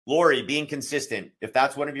Lori, being consistent. If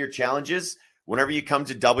that's one of your challenges, whenever you come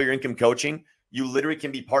to double your income coaching, you literally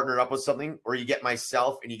can be partnered up with something, or you get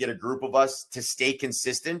myself and you get a group of us to stay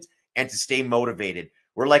consistent and to stay motivated.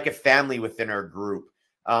 We're like a family within our group.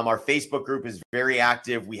 Our Facebook group is very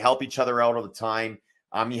active. We help each other out all the time.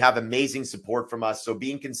 You have amazing support from us. So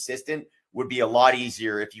being consistent would be a lot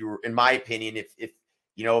easier if you were, in my opinion, if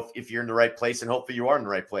you're in the right place, and hopefully you are in the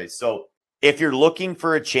right place. So if you're looking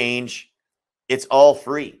for a change, it's all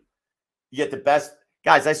free. You get the best.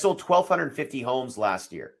 Guys, I sold 1,250 homes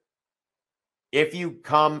last year. If you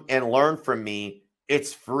come and learn from me,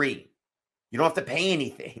 it's free. You don't have to pay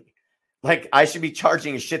anything. Like, I should be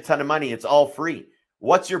charging a shit ton of money. It's all free.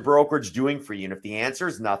 What's your brokerage doing for you? And if the answer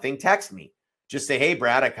is nothing, text me. Just say, hey,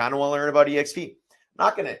 Brad, I kind of want to learn about EXP.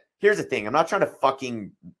 Here's the thing. I'm not trying to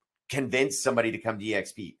fucking convince somebody to come to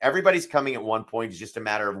EXP. Everybody's coming at one point. It's just a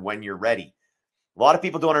matter of when you're ready. A lot of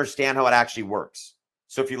people don't understand how it actually works.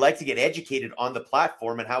 So if you'd like to get educated on the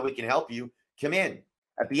platform and how we can help you, come in.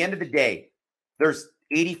 At the end of the day, there's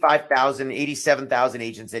 85,000, 87,000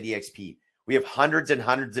 agents at EXP. We have hundreds and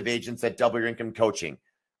hundreds of agents at Double Your Income Coaching.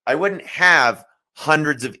 I wouldn't have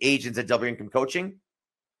hundreds of agents at Double Your Income Coaching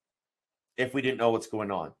if we didn't know what's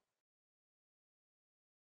going on.